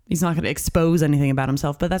 He's not going to expose anything about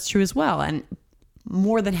himself, but that's true as well. And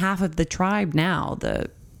more than half of the tribe now, the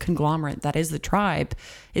conglomerate that is the tribe,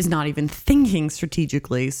 is not even thinking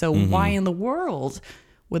strategically. So why in the world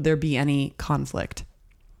would there be any conflict?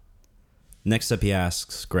 Next up, he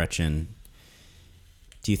asks Gretchen,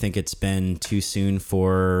 do you think it's been too soon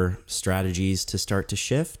for strategies to start to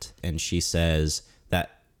shift? And she says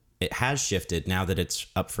that it has shifted now that it's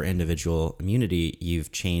up for individual immunity.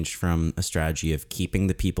 You've changed from a strategy of keeping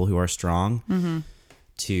the people who are strong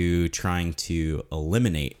to trying to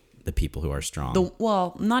eliminate the people who are strong.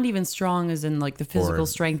 Well, not even strong as in like the physical Or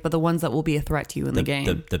strength, but the ones that will be a threat to you in the game.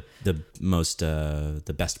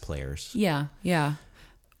 The best players. Yeah.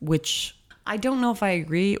 Which I don't know if I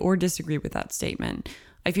agree or disagree with that statement.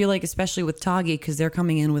 I feel like, especially with Toggy, because they're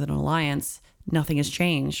coming in with an alliance, nothing has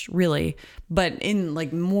changed really. But in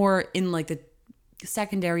like more in like the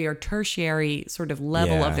secondary or tertiary sort of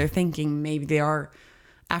level Yeah. of their thinking, maybe they are,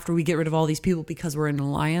 after we get rid of all these people because we're in an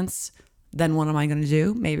alliance, then what am I going to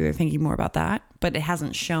do? Maybe they're thinking more about that, but it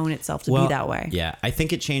hasn't shown itself to be that way. Yeah, I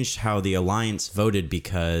think it changed how the alliance voted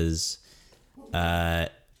because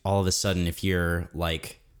all of a sudden, if you're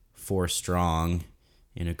like 4 strong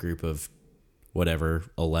in a group of whatever,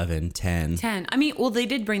 11, 10, 10. I mean, well, they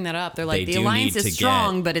did bring that up. They're like, They the do alliance need is to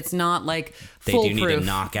strong, get- but it's not like they foolproof. do need to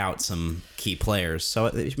knock out some key players. So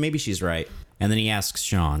maybe she's right. And then he asks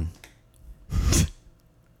Sean,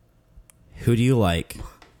 who do you like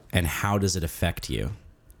and how does it affect you?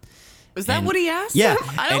 Is that And- what he asked? Yeah,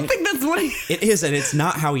 him? I don't and- think that's what he. It is, and it's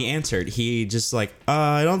not how he answered. He just like,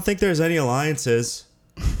 I don't think there's any alliances.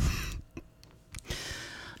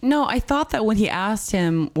 No, I thought that what he asked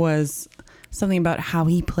him was something about how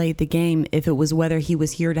he played the game. If it was whether he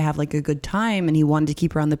was here to have like a good time and he wanted to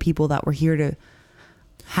keep around the people that were here to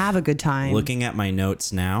have a good time. Looking at my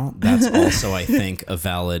notes now, that's also, I think, a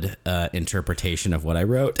valid interpretation of what I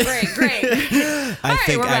wrote. Great. I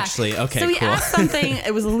think actually, okay, so we cool. asked something,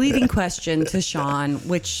 it was a leading question to Sean,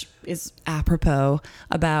 which is apropos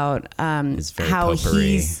about It's very how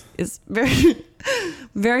potpourri. is very,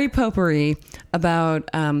 very potpourri about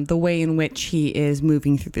the way in which he is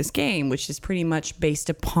moving through this game, which is pretty much based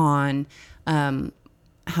upon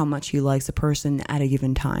how much he likes a person at a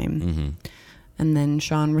given time. Mm-hmm. And then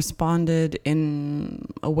Sean responded in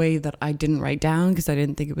a way that I didn't write down because I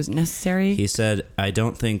didn't think it was necessary. He said, "I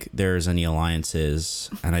don't think there's any alliances,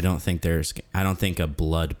 and I don't think a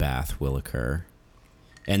bloodbath will occur."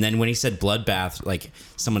 And then when he said bloodbath, like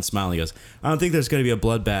someone smiled, he goes, "I don't think there's going to be a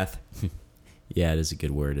bloodbath." Yeah, it is a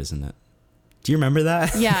good word, isn't it? Do you remember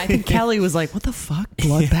that? Yeah, I think Kelly was like, "What the fuck,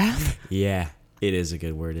 bloodbath?" Yeah, it is a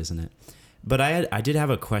good word, isn't it? But I did have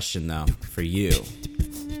a question though for you.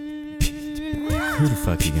 Who the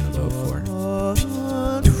fuck are you gonna vote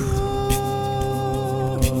for?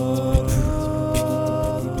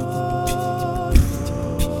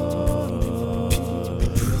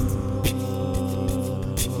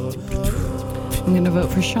 I'm going to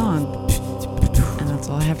vote for Sean. And that's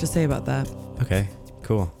all I have to say about that. Okay,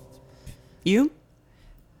 cool. You?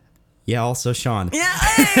 Yeah, also Sean. Yeah.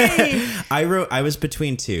 Hey! I was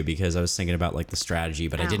between two because I was thinking about like the strategy,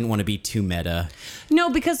 but I didn't want to be too meta. No,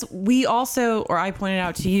 because we also, or I pointed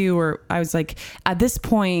out to you, or I was like, at this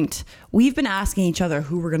point, we've been asking each other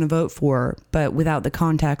who we're going to vote for, but without the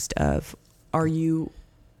context of, are you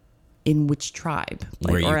in which tribe?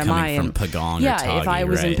 Were you coming from Pagong or yeah, Tagi, if I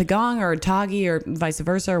was in right? Pagong or Tagi or vice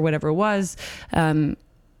versa or whatever it was. And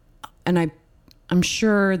I'm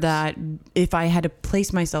sure that if I had to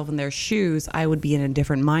place myself in their shoes, I would be in a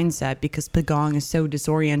different mindset because Pagong is so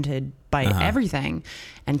disoriented by everything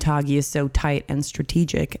and Tagi is so tight and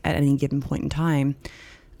strategic at any given point in time.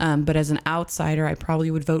 But as an outsider, I probably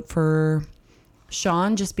would vote for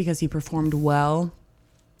Sean just because he performed well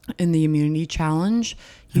in the immunity challenge.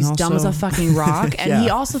 He's And dumb as a also- fucking rock. And Yeah. he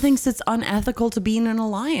also thinks it's unethical to be in an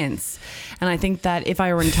alliance. And I think that if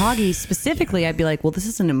I were in Tagi specifically, I'd be like, well, this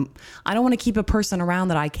isn't, I don't want to keep a person around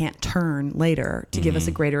that I can't turn later to give us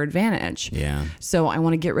a greater advantage. Yeah. So I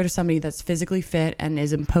want to get rid of somebody that's physically fit and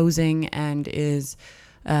is imposing and is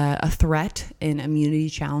a threat in immunity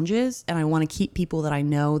challenges. And I want to keep people that I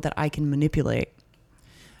know that I can manipulate.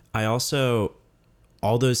 I also,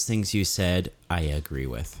 all those things you said, I agree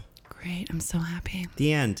with. Great. I'm so happy.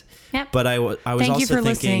 The end. Yep. But I was Thank you also for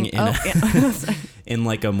thinking listening. in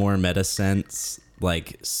like a more meta sense,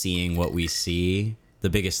 like seeing what we see. The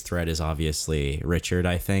biggest threat is obviously Richard,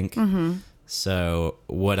 I think. Mm-hmm. So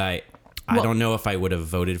I don't know if I would have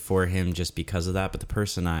voted for him just because of that, but the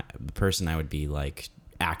person I would be like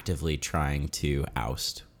actively trying to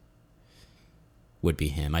oust would be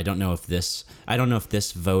him. I don't know if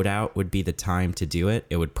this vote out would be the time to do it.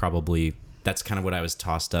 It would probably, that's kind of what I was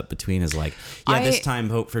tossed up between is like, this time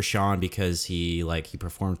vote for Sean because he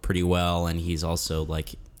performed pretty well and he's also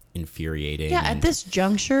like infuriating. Yeah, at this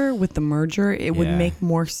juncture with the merger, it would Yeah. make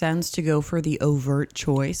more sense to go for the overt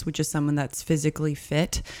choice, which is someone that's physically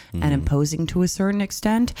fit and imposing to a certain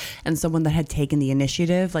extent, and someone that had taken the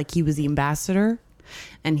initiative, like he was the ambassador.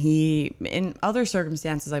 And he, in other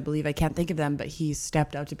circumstances, I believe, I can't think of them, but he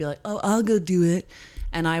stepped up to be like, oh, I'll go do it.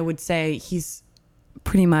 And I would say he's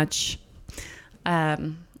pretty much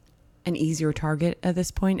an easier target at this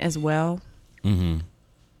point as well. Mm-hmm.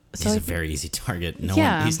 So He's a very easy target.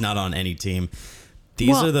 Yeah. He's not on any team.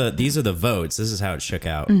 These are the votes. This is how it shook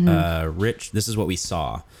out. Rich, this is what we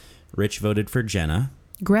saw. Rich voted for Jenna.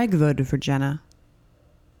 Greg voted for Jenna.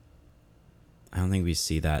 I don't think we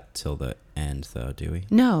see that till the end, though, do we?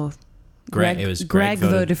 No. Greg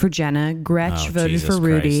voted for Jenna. Gretch Oh, voted Jesus for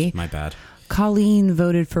Rudy. Christ, my bad. Colleen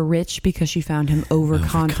voted for Rich because she found him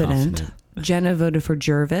overconfident. Overconfident. Jenna voted for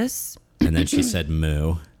Jervis And then she said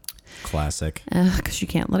moo. Classic. because you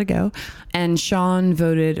can't let it go. And Sean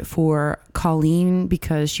voted for Colleen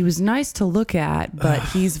because she was nice to look at, but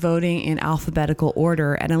he's voting in alphabetical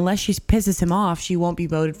order. And unless she pisses him off, she won't be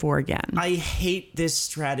voted for again. I hate this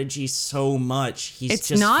strategy so much. It's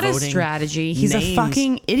not a strategy. He's a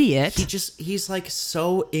fucking idiot. He's like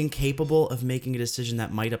so incapable of making a decision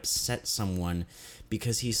that might upset someone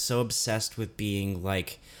because he's so obsessed with being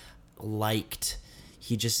like liked.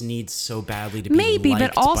 He just needs so badly to be Maybe,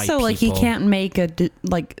 liked but also by like he people. can't make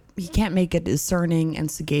a discerning and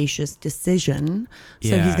sagacious decision.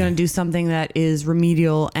 So Yeah. he's going to do something that is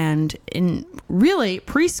remedial and in really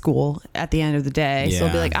preschool at the end of the day. So he'll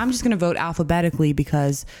be Yeah. like, I'm just going to vote alphabetically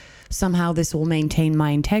because somehow this will maintain my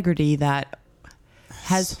integrity that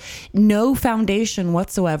has no foundation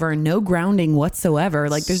whatsoever, no grounding whatsoever.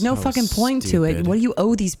 Like there's no So fucking point to it. stupid. What do you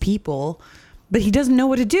owe these people? But he doesn't know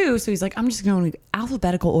what to do. So he's like, I'm just going to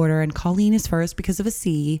alphabetical order. And Colleen is first because of a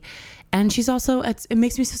C. And she's also, it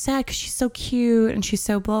makes me so sad because she's so cute and she's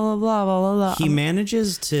so blah, blah, blah, blah, blah, blah. He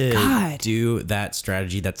manages to God. do that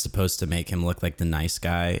strategy that's supposed to make him look like the nice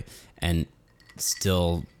guy and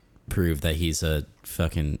still prove that he's a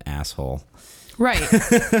fucking asshole. Right.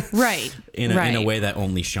 Right. In a way that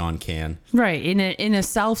only Sean can. Right. In a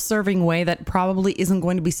self-serving way that probably isn't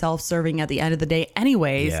going to be self-serving at the end of the day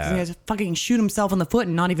anyways. 'Cause he has to fucking shoot himself in the foot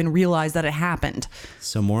and not even realize that it happened.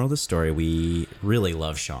 So moral of the story, we really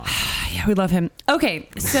love Sean. Yeah, we love him. Okay.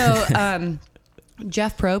 So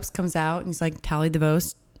Jeff Probst comes out and he's like, tally the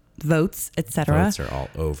votes, etc. Votes are all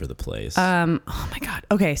over the place. Oh my God.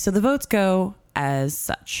 Okay. So the votes go as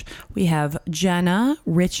such. We have Jenna,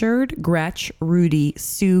 Richard, Gretch, Rudy,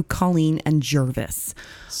 Sue, Colleen, and Jervis.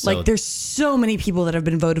 So- like there's so many people that have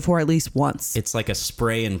been voted for at least once. It's like a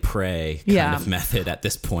spray and pray kind Yeah. of method at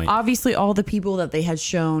this point. Obviously, all the people that they had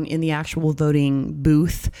shown in the actual voting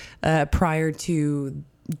booth prior to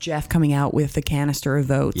Jeff coming out with the canister of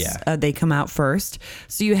votes, Yeah. they come out first.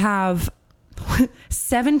 So you have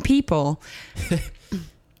 7 people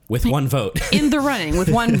With one vote. in the running with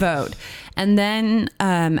one vote. And then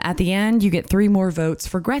at the end, you get 3 more votes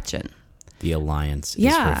for Gretchen. The alliance is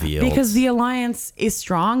Yeah, revealed. because the alliance is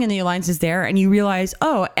strong and the alliance is there. And you realize,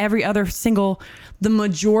 the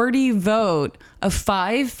majority vote of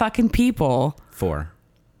 5 fucking people. 4.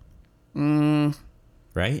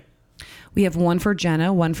 Right? We have 1 for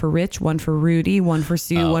Jenna, 1 for Rich, 1 for Rudy, 1 for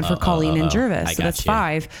Sue, 1 for Colleen and Jervis. I So that's gotcha.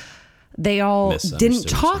 5. They all Misunderstood didn't what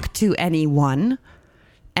talk to anyone,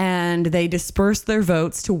 and they dispersed their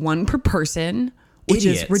votes to 1 per person, which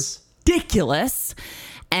Idiots. is ridiculous.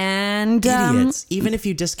 And Idiots. Even if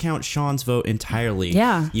you discount Sean's vote entirely,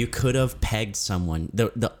 Yeah. you could have pegged someone.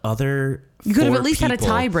 The other you could have 4 at least had a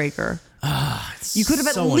people- tiebreaker. You could have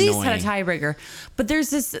at so least annoying. had a tiebreaker. But there's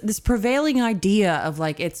this prevailing idea of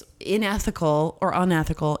like it's unethical.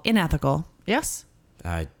 Yes?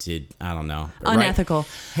 I don't know. Unethical.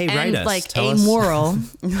 Hey, and write us. like Tell us. amoral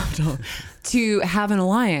to have an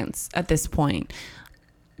alliance at this point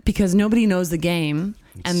because nobody knows the game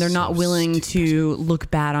and they're not so willing to look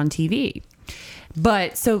bad on TV.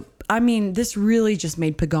 But so I mean, this really just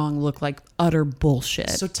made Pagong look like utter bullshit.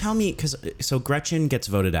 So tell me, so Gretchen gets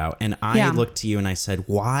voted out, and I Yeah. looked to you and I said,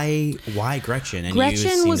 "Why Gretchen?" And you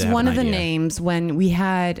Gretchen seemed was to have one an of the idea. names when we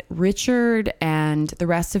had Richard and the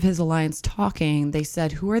rest of his alliance talking. They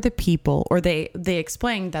said, who are the people, or they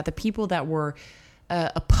explained that the people that were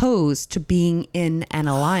opposed to being in an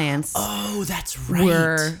alliance Oh, that's right.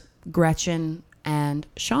 were Gretchen and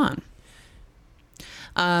Sean.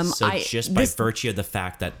 So just by virtue of the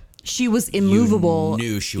fact that she was immovable.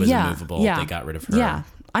 knew she was immovable, they got rid of her. Yeah.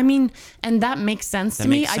 I mean, and that makes sense to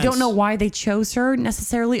me. makes I don't sense. know why they chose her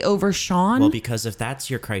necessarily over Sean. Well, because if that's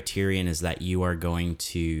your criterion, is that you are going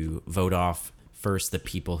to vote off first the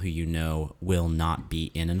people who you know will not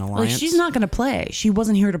be in an like alliance. she's not going to play. She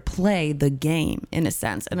wasn't here to play the game in a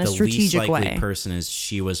sense, in a The strategic least likely way. person is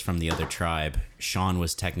she was from the other tribe. Sean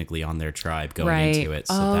was technically on their tribe going Right. into it.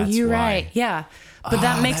 So oh, that's you're why. right. Yeah. But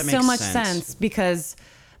that makes so makes much sense. sense because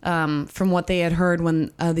from what they had heard when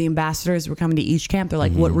the ambassadors were coming to each camp, they're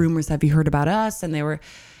like, Mm-hmm. what rumors have you heard about us? And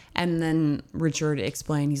then Richard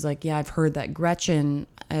explained, he's like, yeah, I've heard that Gretchen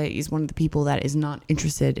is one of the people that is not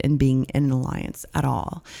interested in being in an alliance at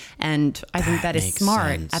all. And I think that is makes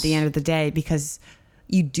smart sense. at the end of the day because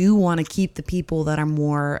you do want to keep the people that are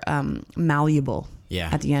more malleable Yeah.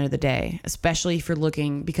 at the end of the day, especially if you're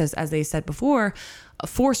looking, because as they said before, a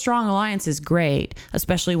 4-strong alliance is great,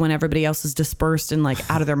 especially when everybody else is dispersed and like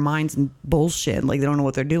out of their minds and bullshit, like they don't know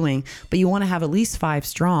what they're doing. But you want to have at least 5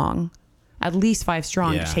 strong Yeah.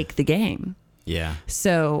 to take the game. Yeah.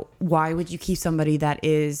 So why would you keep somebody that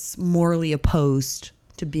is morally opposed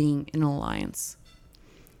to being in an alliance?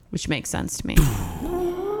 Which makes sense to me.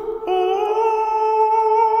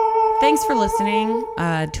 Thanks for listening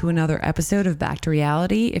to another episode of Back to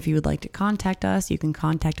Reality. If you would like to contact us, you can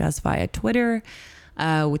contact us via Twitter,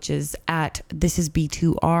 which is at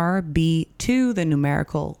thisisb2r, B2, the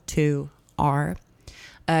numerical 2R.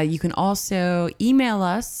 You can also email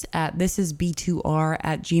us at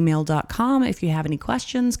thisisb2r@gmail.com if you have any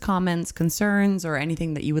questions, comments, concerns, or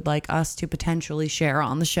anything that you would like us to potentially share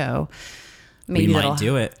on the show. We might that'll-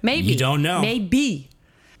 do it. Maybe. You don't know. Maybe.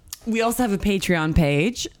 We also have a Patreon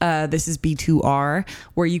page. This is B2R,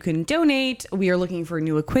 where you can donate. We are looking for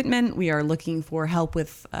new equipment. We are looking for help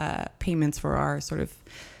with payments for our sort of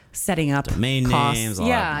setting up Domain costs. names, all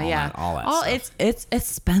yeah, that yeah. stuff. It's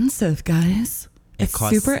expensive, guys. It's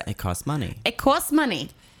super. It costs money. It costs money.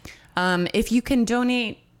 If you can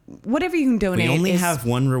donate, whatever you can donate. We only have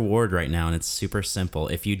one reward right now, and it's super simple.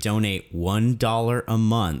 If you donate $1 a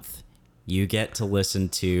month, you get to listen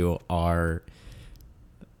to our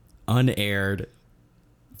unaired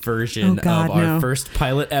version of our first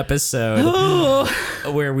pilot episode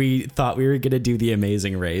where we thought we were going to do The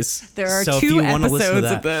Amazing Race. There are so 2 if you want to episodes listen to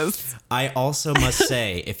that, of this. I also must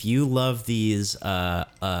say, if you love these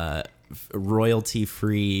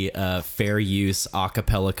royalty-free, fair use a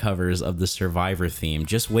cappella covers of the Survivor theme,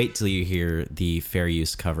 just wait till you hear the fair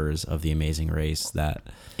use covers of The Amazing Race.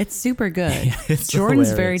 It's super good. It's Jordan's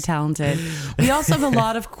hilarious. very talented. We also have a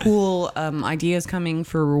lot of cool ideas coming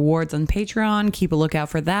for rewards on Patreon. Keep a lookout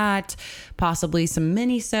for that. Possibly some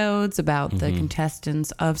mini-sodes about the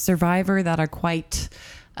contestants of Survivor that are quite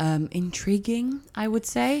intriguing, I would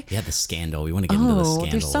say. Yeah, the scandal. We want to get into the scandal.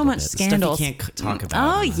 There's so a much bit. scandal. Stuff you can't talk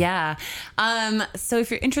about. Oh, yeah. So if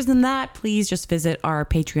you're interested in that, please just visit our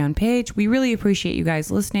Patreon page. We really appreciate you guys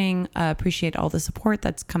listening. Appreciate all the support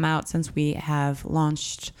that's come out since we have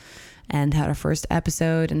launched and had our first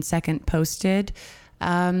episode and second posted.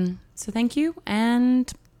 So thank you.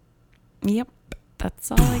 And yep, that's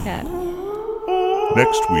all I got.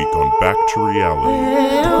 Next week on Back to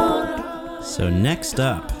Reality. So next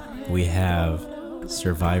up, we have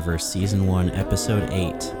Survivor Season 1, Episode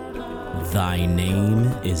 8. Thy name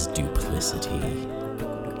is Duplicity.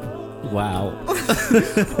 Wow.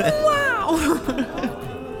 Wow.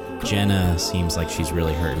 Jenna seems like she's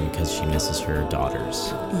really hurting because she misses her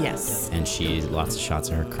daughters. Yes. And lots of shots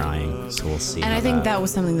of her crying, so we'll see. And I think that was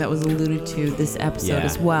something that was alluded to this episode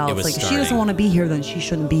as well. it was It's like, if she starting. doesn't want to be here, then she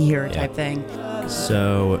shouldn't be here type thing.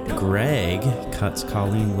 So Greg cuts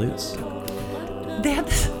Colleen loose. They had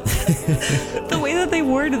the way that they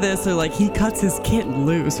worded this, they're like, he cuts his kitten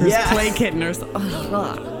loose, or his play kitten, or something.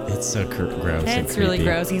 It's so gross. It's really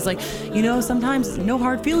gross. He's like, sometimes no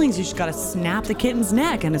hard feelings. You just got to snap the kitten's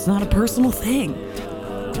neck, and it's not a personal thing.